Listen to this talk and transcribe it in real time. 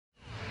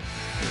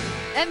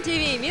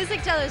MTV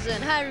Music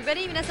Television. Hi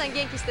everybody. 皆さん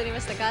元気しておりま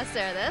したか？セ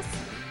ラで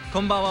す。こ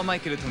んばんは、マイ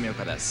ケル富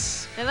岡で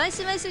す。毎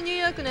週ニュー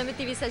ヨークの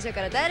MTV スタジオ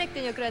からダイレクト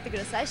に送られてく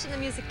る最新の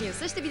ミュージックニュース、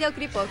そしてビデオク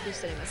リップをお送りし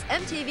ております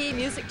MTV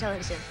Music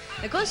Television。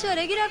今週は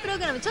レギュラープロ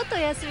グラムちょっとお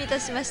休みいた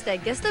しまして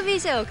ゲスト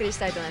Vj をお送りし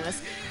たいと思いま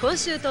す。今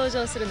週登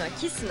場するのは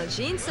キスの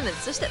ジーン・シモンズ、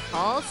そしてポ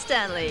ール・ス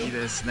タンリー。いい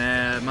です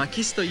ね。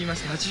キスと言いま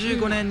すと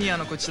85年に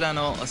こちら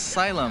の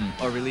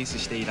Asylum をリリース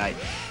して以来、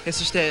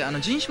そしてジ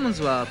ーン・シモン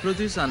ズはプロ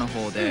デューサーの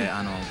方で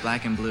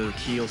Black and Blue、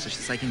Keel、そし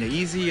て最近で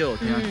Easy を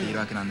手掛けている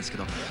わけなんですけ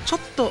ど、ちょっ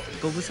と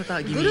ご無沙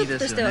汰気味ですよね。グループ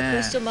としてはク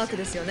エスチョンマーク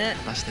ですよね。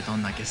果たしてど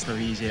んなゲスト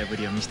VJ ぶ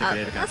りを見せてく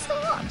れるか楽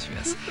しみ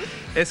です。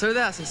それで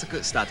は早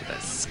速スタート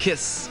です。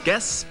Kiss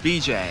Guest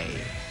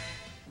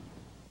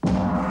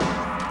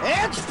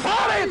VJ。It's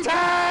party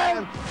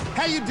time!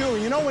 How you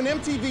doing? You know, when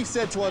MTV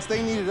said to us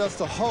they needed us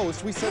to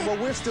host, we said, well,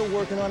 we're still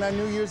working on our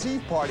New Year's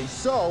Eve party.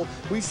 So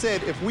we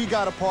said, if we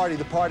got a party,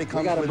 the party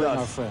comes with us. We gotta bring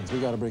our friends. We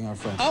gotta bring our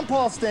friends. I'm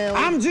Paul Stanley.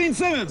 I'm Gene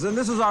Simmons, and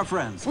this is our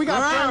friends. We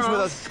got friends with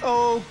us.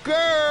 Oh,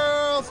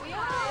 girls!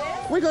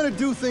 We're going to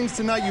do things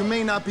tonight you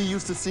may not be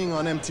used to seeing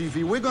on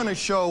MTV. We're going to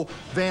show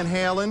Van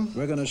Halen.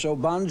 We're going to show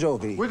Bon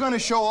Jovi. We're going to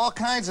show all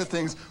kinds of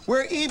things.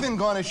 We're even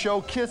going to show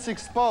Kiss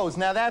Exposed.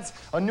 Now, that's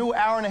a new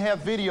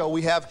hour-and-a-half video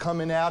we have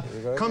coming out.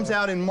 Comes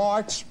out in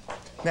March.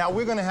 Now,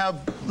 we're going to have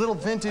little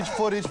vintage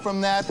footage from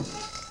that.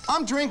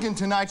 I'm drinking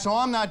tonight, so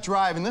I'm not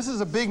driving. This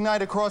is a big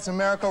night across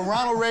America.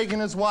 Ronald Reagan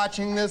is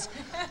watching this.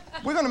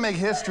 We're going to make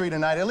history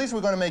tonight. At least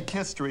we're going to make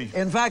history.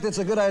 In fact, it's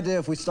a good idea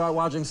if we start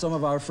watching some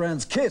of our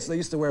friends Kiss. They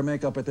used to wear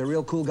makeup, but they're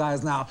real cool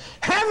guys now.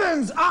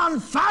 Heaven's on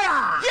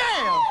fire!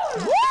 Yeah!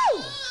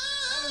 Woo!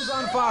 Heaven's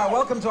on fire.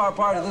 Welcome to our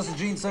party. This is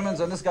Gene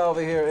Simmons, and this guy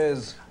over here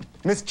is...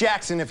 Miss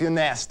Jackson, if you're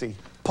nasty.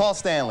 Paul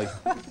Stanley.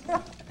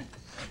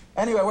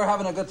 Anyway, we're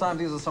having a good time.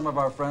 These are some of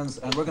our friends,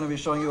 and we're going to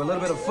be showing you a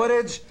little bit of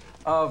footage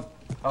of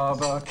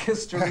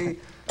history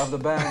of the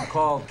band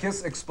called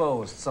Kiss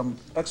Exposed. Some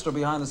extra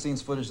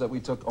behind-the-scenes footage that we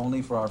took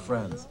only for our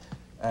friends.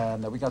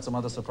 And we got some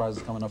other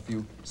surprises coming up for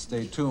you.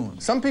 Stay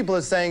tuned. Some people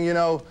are saying, you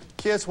know,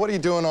 Kiss, what are you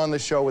doing on the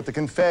show with the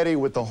confetti,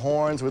 with the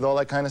horns, with all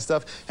that kind of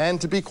stuff? And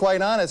to be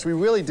quite honest, we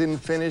really didn't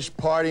finish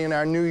partying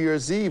our New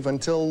Year's Eve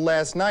until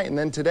last night. And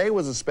then today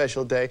was a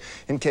special day.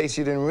 In case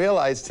you didn't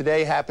realize,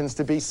 today happens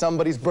to be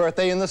somebody's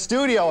birthday in the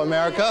studio,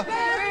 America.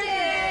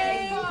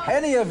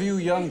 Any of you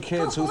young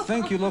kids who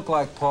think you look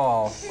like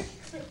Paul,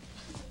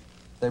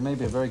 there may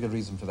be a very good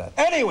reason for that.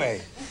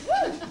 Anyway!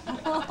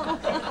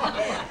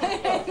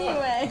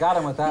 Anyway. Got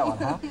him with that one,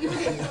 huh?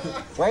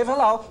 Wave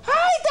hello.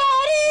 Hi,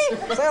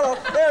 Daddy! Say hello.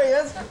 There he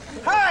is.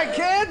 Hi,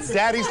 kids!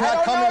 Daddy's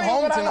not coming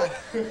home tonight.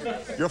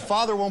 Your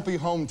father won't be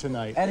home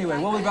tonight. Anyway,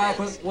 we'll be back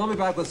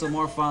with some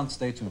more fun.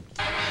 Stay tuned.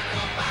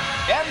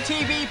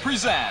 MTV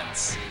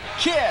presents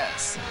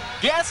Kiss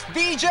Guest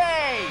VJ.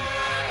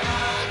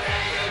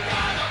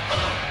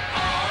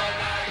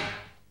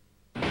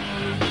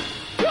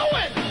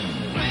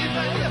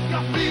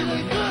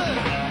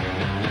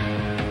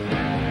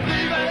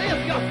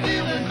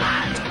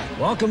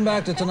 Welcome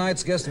back to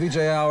tonight's Guest VJ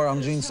Hour.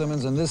 I'm Gene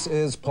Simmons, and this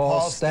is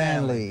Paul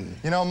Stanley.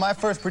 You know, my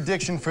first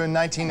prediction for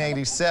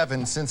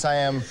 1987, since I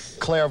am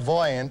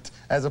clairvoyant,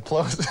 as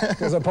opposed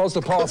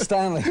to Paul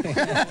Stanley.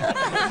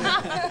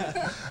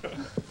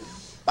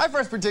 My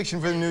first prediction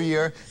for the new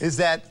year is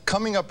that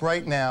coming up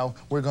right now,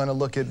 we're going to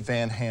look at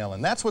Van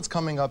Halen. That's what's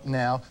coming up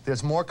now.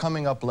 There's more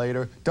coming up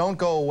later. Don't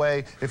go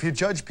away. If you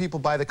judge people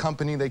by the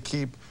company they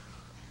keep,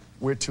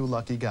 we're two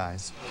lucky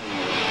guys.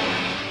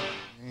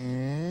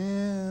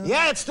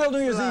 Yeah, it's still New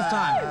Year's Eve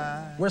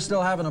time. We're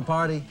still having a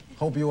party.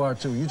 Hope you are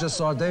too. You just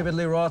saw David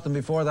Lee Roth, and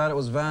before that it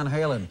was Van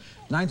Halen.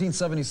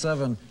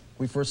 1977,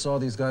 we first saw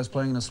these guys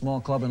playing in a small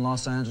club in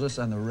Los Angeles,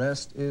 and the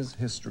rest is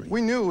history. We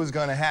knew it was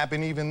going to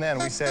happen even then.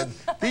 We said,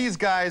 these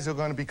guys are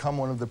going to become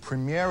one of the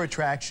premier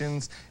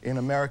attractions in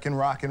American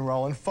rock and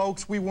roll. And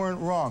folks, we weren't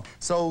wrong.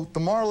 So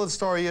the moral of the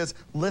story is,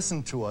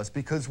 listen to us,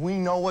 because we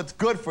know what's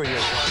good for you.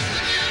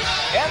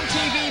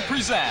 MTV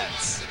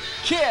presents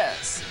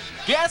Kiss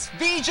Guest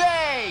VJ.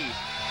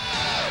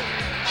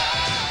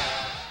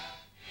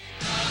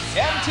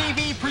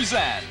 MTV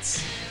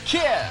presents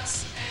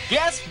Kiss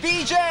Guest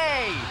VJ.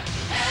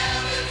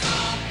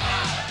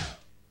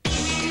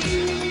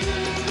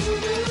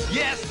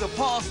 Yes, the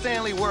Paul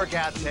Stanley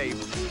workout tape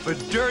for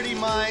dirty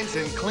minds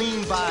and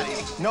clean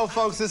bodies. No,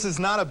 folks, this is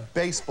not a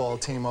baseball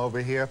team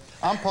over here.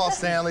 I'm Paul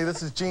Stanley.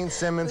 This is Gene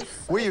Simmons.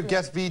 We're your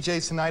guest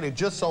VJs tonight. It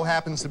just so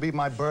happens to be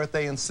my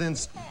birthday, and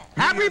since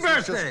Happy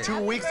birthday! Just 2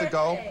 weeks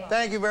ago,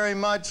 thank you very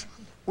much.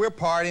 We're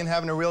partying,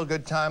 having a real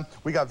good time.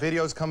 We got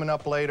videos coming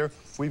up later.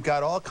 We've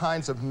got all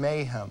kinds of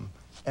mayhem,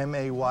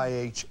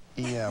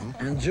 M-A-Y-H-E-M.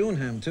 And June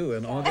hem, too,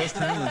 and August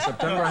hem, and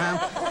September hem.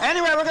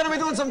 Anyway, we're going to be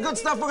doing some good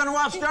stuff. We're going to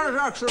watch Janet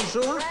Jackson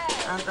soon.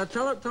 And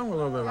tell them a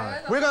little bit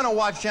about it. We're going to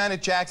watch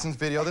Janet Jackson's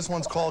video. This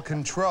one's called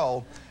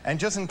Control. And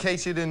just in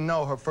case you didn't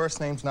know, her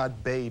first name's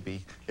not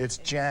Baby. It's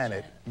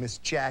Janet, Miss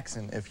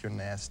Jackson, if you're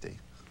nasty.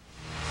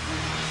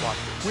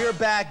 We're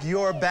back,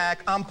 you're back.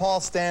 I'm Paul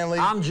Stanley.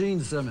 I'm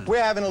Gene Simmons.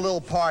 We're having a little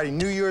party.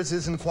 New Year's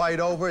isn't quite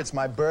over. It's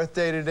my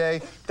birthday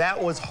today.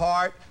 That was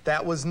Heart.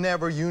 That was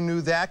Never. You knew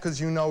that because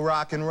you know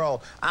rock and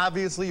roll.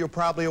 Obviously, you're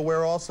probably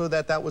aware also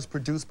that that was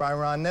produced by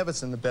Ron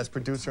Nevison, the best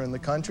producer in the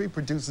country.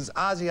 Produces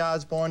Ozzy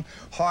Osbourne,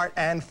 Heart,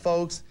 and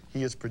folks,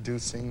 he is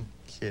producing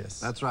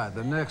Kiss. That's right.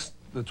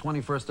 The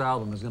 21st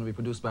album is going to be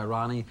produced by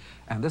Ronnie,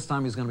 and this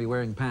time he's going to be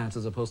wearing pants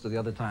as opposed to the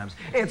other times.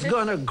 It's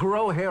going to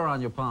grow hair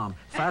on your palm.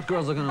 Fat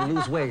girls are going to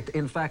lose weight.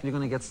 In fact, you're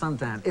going to get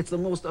suntan. It's the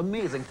most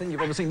amazing thing you've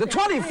ever seen. The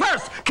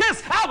 21st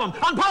Kiss album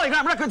on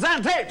Polygram Records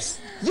and Tapes.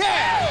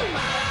 Yeah!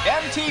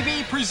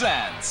 MTV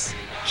presents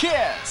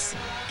Kiss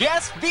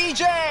Guest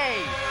VJ.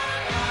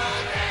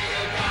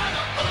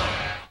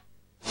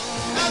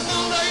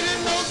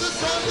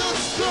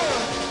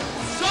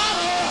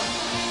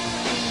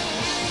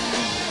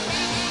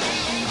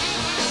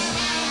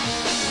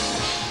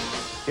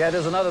 Yeah,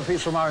 there's another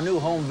piece from our new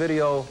home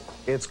video.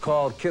 It's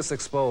called Kiss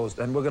Exposed,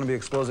 and we're going to be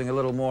exposing a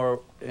little more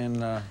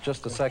in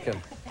just a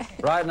second.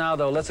 Right now,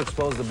 though, let's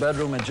expose the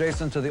bedroom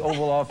adjacent to the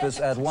Oval Office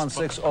at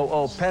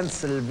 1600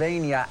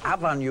 Pennsylvania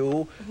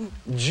Avenue,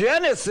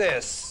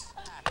 Genesis.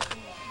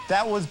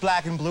 That was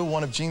Black and Blue,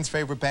 one of Gene's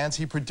favorite bands.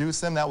 He produced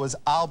them. That was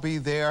I'll Be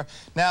There.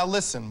 Now,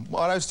 listen,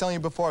 what I was telling you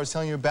before, I was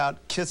telling you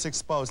about Kiss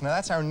Exposed. Now,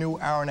 that's our new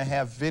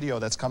hour-and-a-half video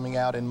that's coming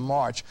out in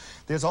March.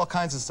 There's all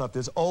kinds of stuff.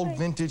 There's old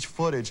vintage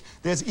footage.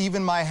 There's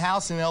even my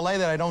house in L.A.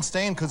 that I don't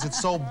stay in because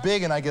it's so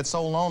big and I get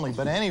so lonely.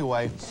 But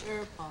anyway,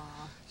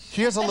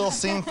 here's a little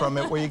scene from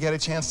it where you get a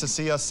chance to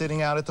see us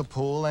sitting out at the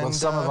pool and... With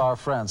some of our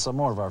friends, some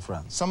more of our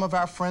friends. Some of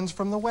our friends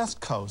from the West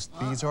Coast.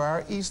 These are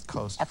our East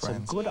Coast friends.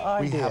 That's a good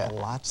idea. We have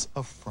lots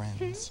of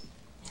friends.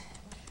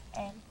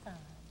 And fun.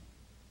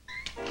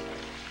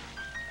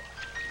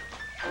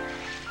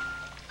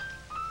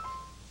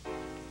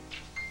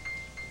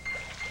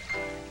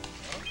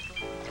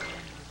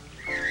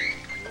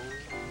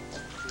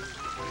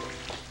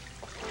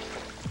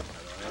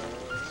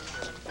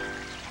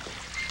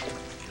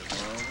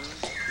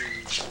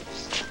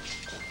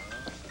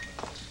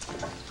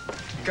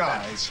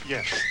 Guys,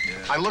 yes.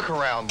 I look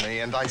around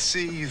me and I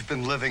see you've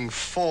been living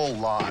full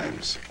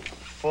lives.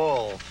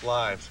 Full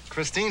lives.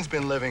 Christine's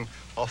been living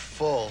a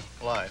full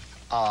life.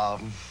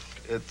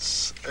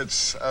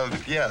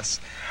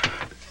 Yes.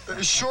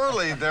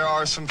 Surely there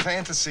are some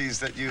fantasies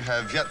that you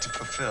have yet to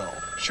fulfill.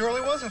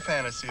 Surely was a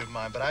fantasy of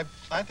mine, but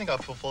I think I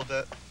fulfilled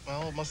that,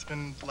 well, it must have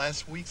been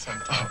last week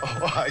sometime.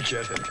 Oh, I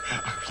get it.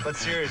 But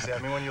seriously, I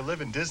mean, when you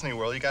live in Disney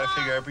World, you got to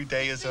figure every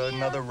day is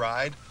another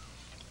ride.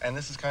 And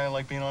this is kind of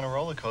like being on a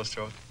roller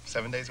coaster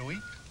 7 days a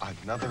week.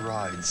 Another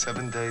ride,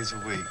 7 days a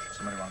week.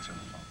 Somebody wants you on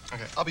the phone.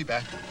 Okay, I'll be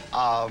back.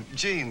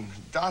 Gene,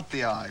 dot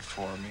the I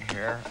for me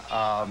here.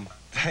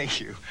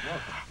 Thank you.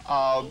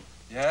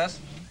 Yes?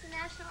 The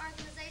National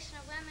Organization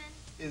of Women.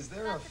 Is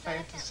there a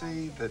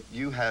fantasy that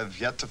you have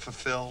yet to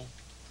fulfill?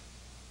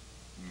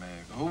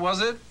 Who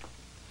was it?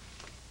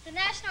 The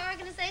National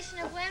Organization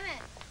of Women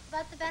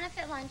about the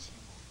benefit luncheon.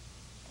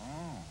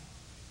 Oh,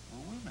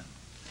 well, women.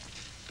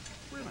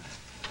 Women.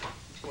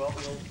 Well,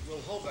 we'll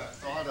hold that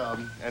thought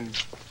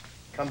and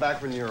come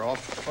back when you're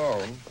off the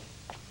phone.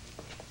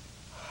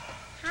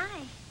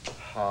 Hi.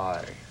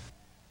 Hi.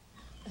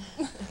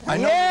 I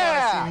know you want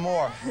to see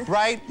more,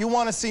 right? You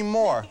want to see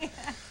more.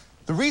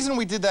 The reason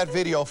we did that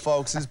video,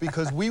 folks, is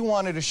because we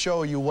wanted to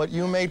show you what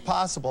you made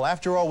possible.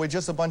 After all, we're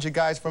just a bunch of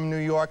guys from New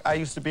York. I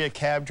used to be a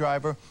cab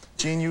driver.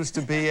 Gene used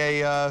to be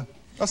a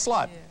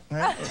slut.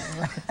 Right?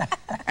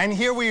 And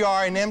here we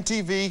are in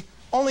MTV,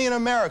 only in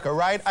America,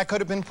 right? I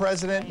could have been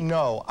president.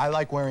 No, I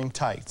like wearing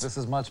tights. This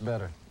is much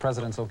better.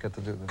 Presidents don't get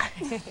to do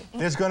this.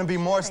 There's going to be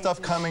more stuff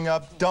coming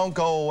up. Don't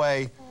go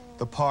away.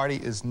 The party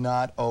is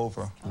not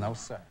over. No,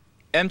 sir.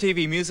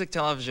 MTV ミュージックテ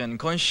レビジョン、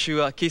今週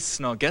はキ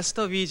スのゲス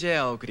ト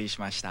VJ をお送りし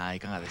ました。い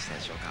かがでした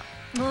でしょ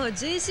うか。もう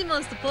ジーン・シモ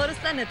ンズとポール・ス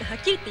タンレーってはっ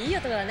きり言っていい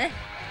男だね。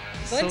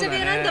ボンジョビ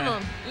選んだもん、い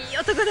い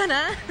男だ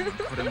な。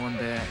これもん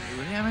で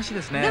羨ましい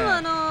ですね。でも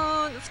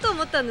ふと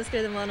思ったんですけ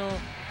れども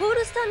ポー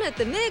ル・スタンレーっ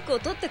てメイクを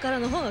取ってから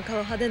の方が顔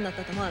派手になっ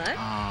たと思わない？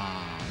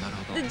ああ、なる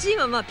ほど。でジーン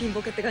はまあピン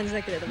ボケって感じ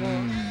だけれども、で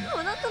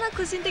もなんとなく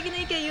個人的な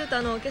意見言うと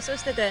化粧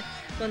してて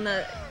こんな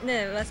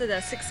ね噂で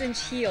は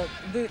6-inch heel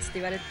bootsって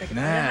言われてたけ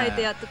ど、履い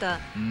てやってた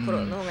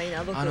頃の方がいい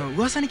な僕。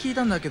噂に聞い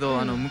たんだけど、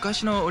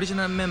昔のオリジ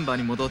ナルメンバー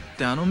に戻っ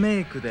てメ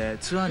イクで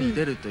ツアーに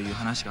出るという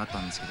話があった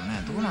んですけど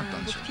ね、どうなった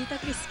んでしょう。僕ピーター・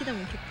クリス好きだも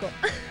ん結構。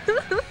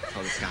そ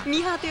うですか。ミ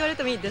ーハーって言われ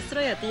てもいい。デスト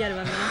ロイヤーっていいアル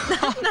バムだな。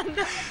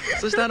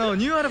そしてニ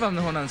ューアルバム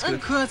の方なんですけど、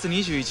9月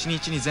21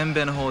日に全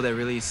米の方でリ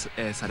リース、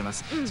されま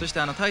す。そして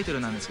タイトル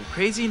なんですけど、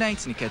Crazy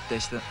Nights に決定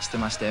して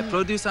まして、プ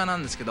ロデューサーな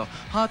んですけど、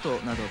ハート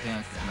などを提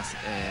案しています、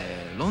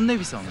ロン・ネ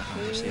ビソンが担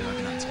当しているわ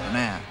けなんですけど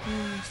ね。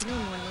すごい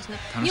のもありますね。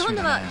日本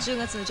では10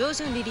月の上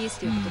旬リリース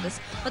ということで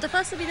す。またフ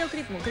ァーストビデオク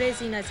リップも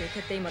Crazy Nights が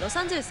決定、今ロ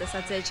サンゼルスで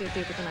撮影中と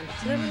いうことなんで、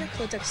それもね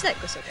到着次第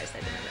ご紹介した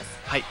いと思います。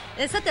はい。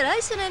さて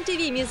来週の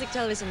MTV ミュージックテ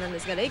レビジョンなんで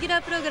すが、レギュラ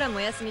ープログラムを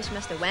お休みし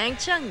まして、ワン・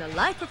チャンの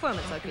ライブパフォー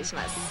マンスをお送りし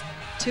ます。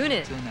Tune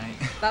in.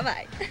 Bye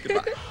bye.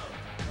 Goodbye.